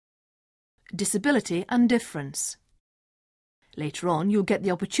Disability and Difference. Later on, you'll get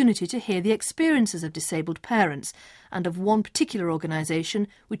the opportunity to hear the experiences of disabled parents and of one particular organisation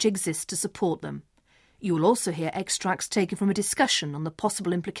which exists to support them. You will also hear extracts taken from a discussion on the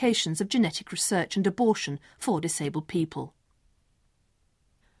possible implications of genetic research and abortion for disabled people.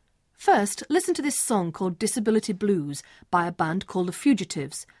 First, listen to this song called Disability Blues by a band called The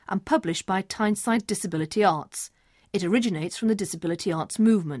Fugitives and published by Tyneside Disability Arts. It originates from the disability arts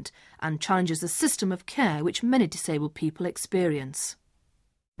movement and challenges the system of care which many disabled people experience.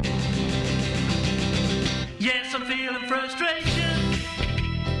 Yes, I'm feeling frustration.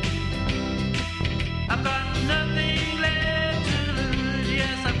 I've got nothing left to lose.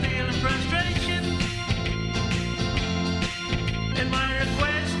 Yes, I'm feeling frustration. And my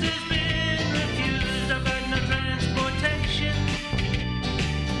request has been refused. I've got no transportation.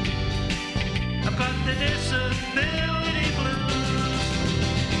 I've got the disability blues.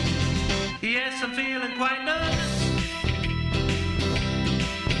 Yes, I'm feeling quite nervous.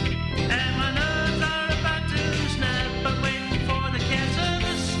 And my nerves are about to snap. I'm waiting for the care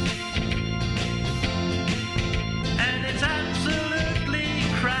service. And it's absolutely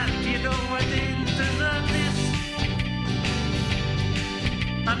crap. You know I didn't deserve this.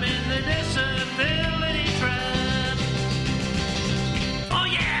 I'm in the disability trap. Oh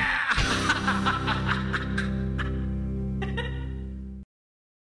yeah!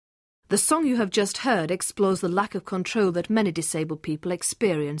 The song you have just heard explores the lack of control that many disabled people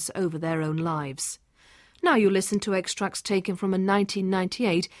experience over their own lives. Now you listen to extracts taken from a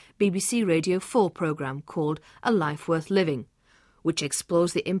 1998 BBC Radio 4 programme called A Life Worth Living, which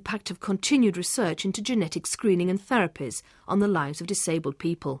explores the impact of continued research into genetic screening and therapies on the lives of disabled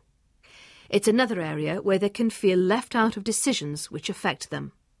people. It's another area where they can feel left out of decisions which affect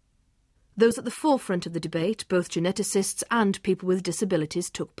them. Those at the forefront of the debate, both geneticists and people with disabilities,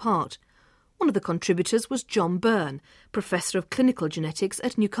 took part. One of the contributors was John Byrne, Professor of Clinical Genetics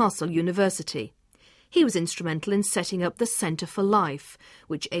at Newcastle University. He was instrumental in setting up the Centre for Life,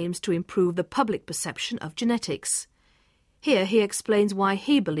 which aims to improve the public perception of genetics. Here he explains why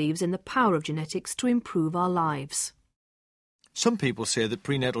he believes in the power of genetics to improve our lives. Some people say that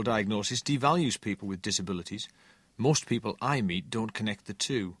prenatal diagnosis devalues people with disabilities. Most people I meet don't connect the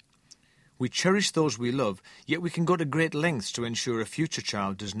two. We cherish those we love, yet we can go to great lengths to ensure a future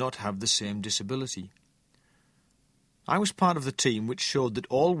child does not have the same disability. I was part of the team which showed that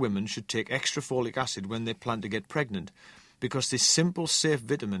all women should take extra folic acid when they plan to get pregnant, because this simple, safe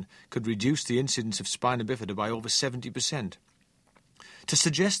vitamin could reduce the incidence of spina bifida by over 70%. To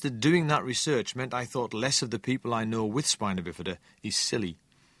suggest that doing that research meant I thought less of the people I know with spina bifida is silly.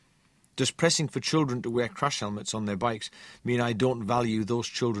 Does pressing for children to wear crash helmets on their bikes mean I don't value those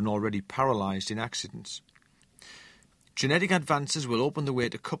children already paralysed in accidents? Genetic advances will open the way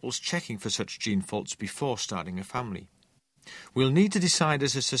to couples checking for such gene faults before starting a family. We'll need to decide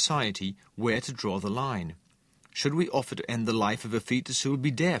as a society where to draw the line. Should we offer to end the life of a fetus who will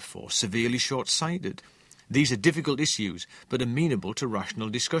be deaf or severely short-sighted? These are difficult issues, but amenable to rational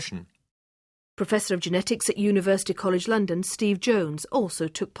discussion. Professor of Genetics at University College London, Steve Jones, also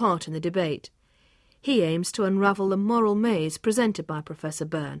took part in the debate. He aims to unravel the moral maze presented by Professor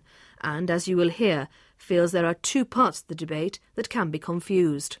Byrne and, as you will hear, feels there are two parts of the debate that can be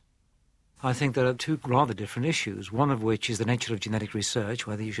confused. I think there are two rather different issues, one of which is the nature of genetic research,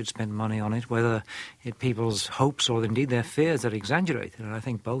 whether you should spend money on it, whether people's hopes or indeed their fears are exaggerated, and I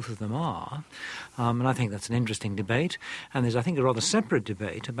think both of them are. And I think that's an interesting debate. And there's, I think, a rather separate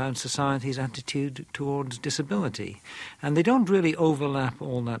debate about society's attitude towards disability. And they don't really overlap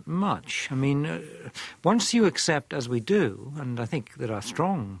all that much. I mean, once you accept, as we do, and I think there are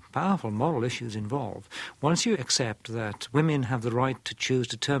strong, powerful moral issues involved, once you accept that women have the right to choose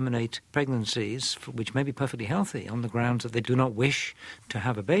to terminate pregnancies, which may be perfectly healthy, on the grounds that they do not wish to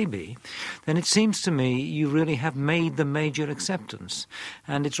have a baby, then it seems to me you really have made the major acceptance.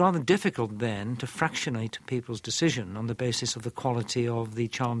 And it's rather difficult then to fractionate people's decision on the basis of the quality of the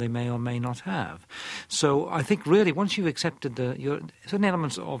child they may or may not have. So I think really once you've accepted certain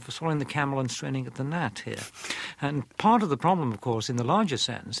elements of swallowing the camel and straining at the gnat here. And part of the problem, of course, in the larger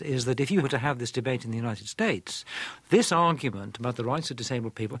sense, is that if you were to have this debate in the United States, this argument about the rights of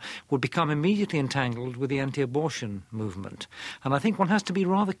disabled people would become immediately entangled with the anti-abortion movement. And I think one has to be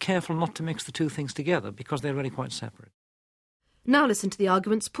rather careful not to mix the two things together because they're really quite separate. Now listen to the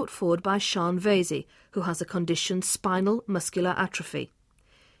arguments put forward by Sian Vasey, who has a condition spinal muscular atrophy.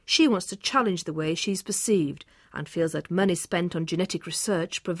 She wants to challenge the way she's perceived and feels that money spent on genetic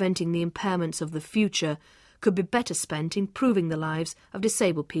research preventing the impairments of the future could be better spent improving the lives of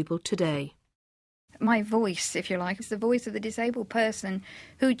disabled people today. my voice, if you like. It's the voice of the disabled person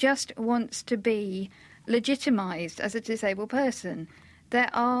who just wants to be legitimised as a disabled person. There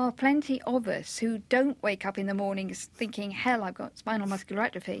are plenty of us who don't wake up in the mornings thinking, hell, I've got spinal muscular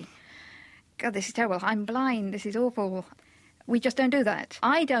atrophy. God, this is terrible. I'm blind. This is awful. We just don't do that.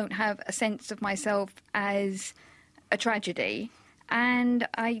 I don't have a sense of myself as a tragedy, and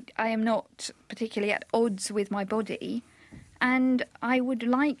I am not particularly at odds with my body, and I would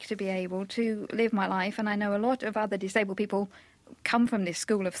like to be able to live my life, and I know a lot of other disabled people come from this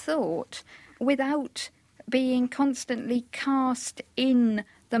school of thought, without being constantly cast in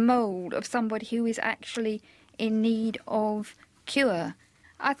the mould of somebody who is actually in need of cure.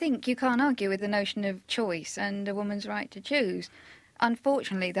 I think you can't argue with the notion of choice and a woman's right to choose.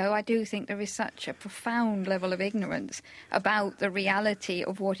 Unfortunately, though, I do think there is such a profound level of ignorance about the reality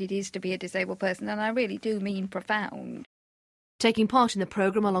of what it is to be a disabled person, and I really do mean profound. Taking part in the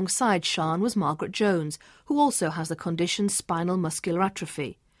programme alongside Sian was Margaret Jones, who also has the condition spinal muscular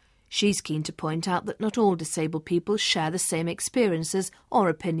atrophy. She's keen to point out that not all disabled people share the same experiences or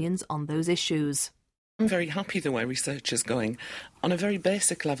opinions on those issues. I'm very happy the way research is going. On a very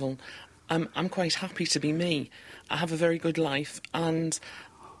basic level, I'm quite happy to be me. I have a very good life, and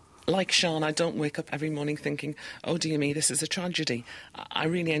like Sian, I don't wake up every morning thinking, oh dear me, this is a tragedy. I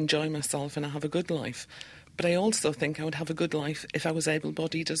really enjoy myself and I have a good life. But I also think I would have a good life if I was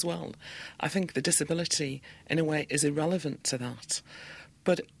able-bodied as well. I think the disability, in a way, is irrelevant to that.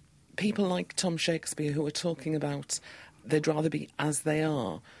 But people like Tom Shakespeare, who are talking about they'd rather be as they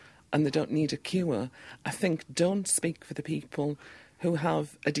are and they don't need a cure, I think don't speak for the people who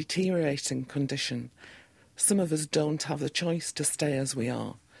have a deteriorating condition. Some of us don't have the choice to stay as we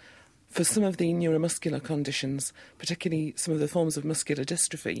are. For some of the neuromuscular conditions, particularly some of the forms of muscular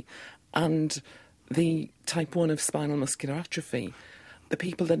dystrophy and the type 1 of spinal muscular atrophy, the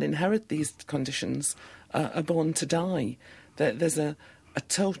people that inherit these conditions are born to die. There's a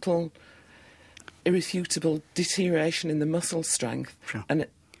total, irrefutable deterioration in the muscle strength, sure. And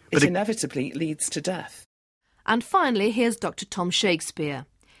it inevitably leads to death. And finally, here's Dr. Tom Shakespeare.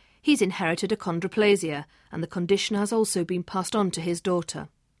 He's inherited achondroplasia, and the condition has also been passed on to his daughter.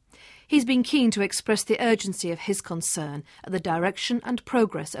 He's been keen to express the urgency of his concern at the direction and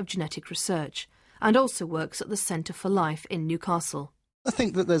progress of genetic research, and also works at the Centre for Life in Newcastle. I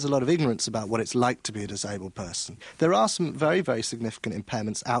think that there's a lot of ignorance about what it's like to be a disabled person. There are some very, very significant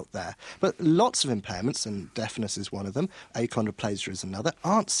impairments out there, but lots of impairments, and deafness is one of them, achondroplasia is another,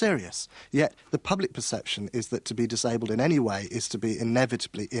 aren't serious. Yet the public perception is that to be disabled in any way is to be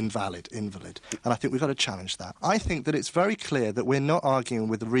inevitably invalid, invalid, and I think we've got to challenge that. I think that it's very clear that we're not arguing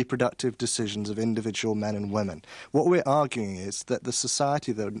with the reproductive decisions of individual men and women. What we're arguing is that the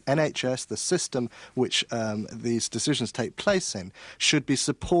society, the NHS, the system which these decisions take place in, should be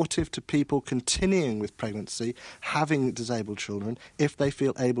supportive to people continuing with pregnancy, having disabled children, if they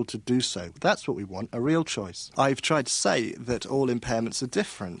feel able to do so. That's what we want, a real choice. I've tried to say that all impairments are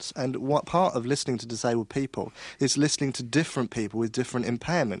different, and what part of listening to disabled people is listening to different people with different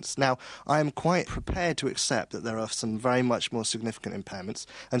impairments. Now, I am quite prepared to accept that there are some very much more significant impairments,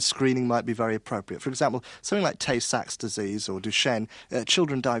 and screening might be very appropriate. For example, something like Tay-Sachs disease or Duchenne,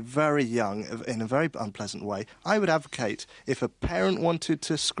 children die very young in a very unpleasant way. I would advocate, if a parent wanted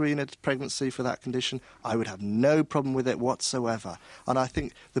to screen a pregnancy for that condition, I would have no problem with it whatsoever. And I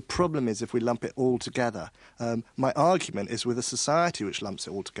think the problem is if we lump it all together. My argument is with a society which lumps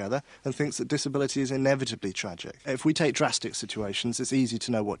it all together and thinks that disability is inevitably tragic. If we take drastic situations, it's easy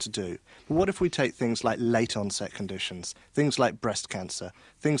to know what to do. But what if we take things like late-onset conditions, things like breast cancer,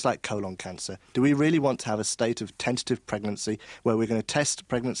 things like colon cancer? Do we really want to have a state of tentative pregnancy where we're going to test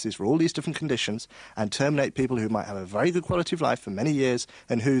pregnancies for all these different conditions and terminate people who might have a very good quality of life for many years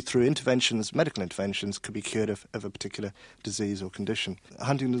and who, through interventions, medical interventions, could be cured of a particular disease or condition?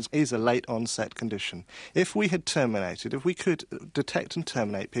 Huntington's is a late-onset condition. If we had terminated, if we could detect and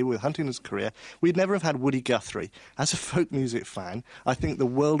terminate people with Huntington's career, we'd never have had Woody Guthrie. As a folk music fan, I think the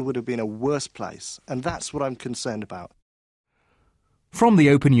world would have been a worse place, and that's what I'm concerned about. From the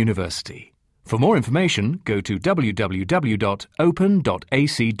Open University. For more information, go to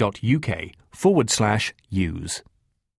www.open.ac.uk/use.